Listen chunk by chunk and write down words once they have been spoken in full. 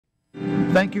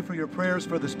Thank you for your prayers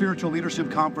for the Spiritual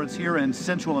Leadership Conference here in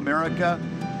Central America.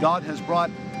 God has brought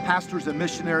pastors and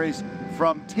missionaries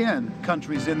from 10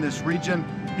 countries in this region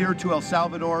here to El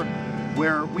Salvador,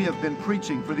 where we have been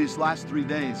preaching for these last 3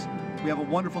 days. We have a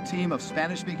wonderful team of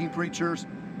Spanish-speaking preachers.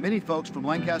 Many folks from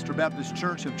Lancaster Baptist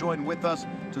Church have joined with us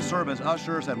to serve as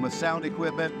ushers and with sound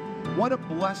equipment. What a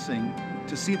blessing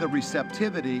to see the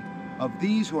receptivity of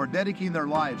these who are dedicating their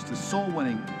lives to soul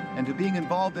winning and to being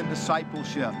involved in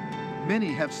discipleship.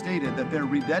 Many have stated that they're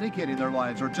rededicating their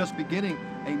lives or just beginning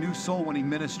a new soul winning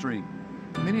ministry.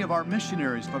 Many of our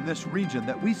missionaries from this region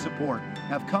that we support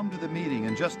have come to the meeting,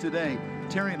 and just today,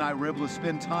 Terry and I were able to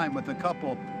spend time with a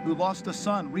couple who lost a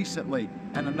son recently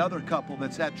and another couple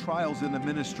that's had trials in the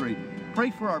ministry. Pray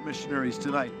for our missionaries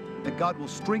tonight, that God will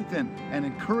strengthen and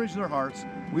encourage their hearts.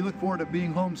 We look forward to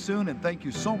being home soon, and thank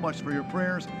you so much for your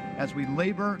prayers as we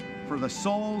labor for the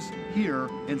souls here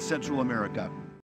in Central America.